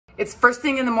It's first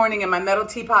thing in the morning and my metal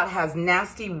teapot has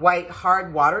nasty white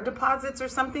hard water deposits or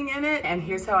something in it. And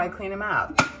here's how I clean them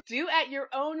out. Do at your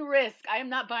own risk. I am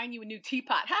not buying you a new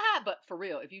teapot. Haha, but for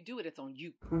real, if you do it, it's on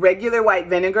you. Regular white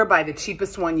vinegar, buy the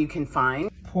cheapest one you can find.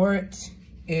 Pour it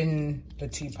in the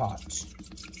teapot.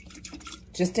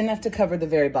 Just enough to cover the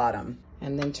very bottom.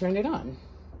 And then turn it on.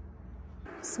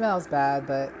 Smells bad,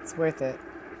 but it's worth it.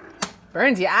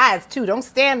 Burns your eyes too. Don't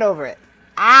stand over it.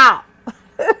 Ow!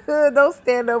 Don't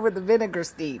stand over the vinegar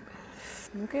steam.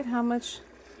 Look at how much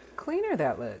cleaner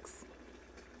that looks.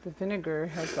 The vinegar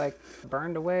has like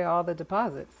burned away all the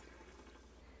deposits.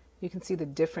 You can see the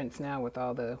difference now with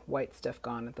all the white stuff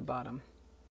gone at the bottom.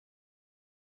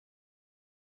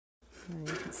 And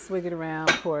you can swig it around,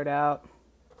 pour it out.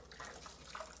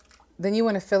 Then you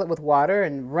want to fill it with water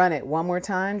and run it one more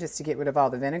time just to get rid of all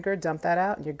the vinegar. Dump that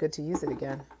out and you're good to use it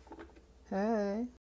again. Hey.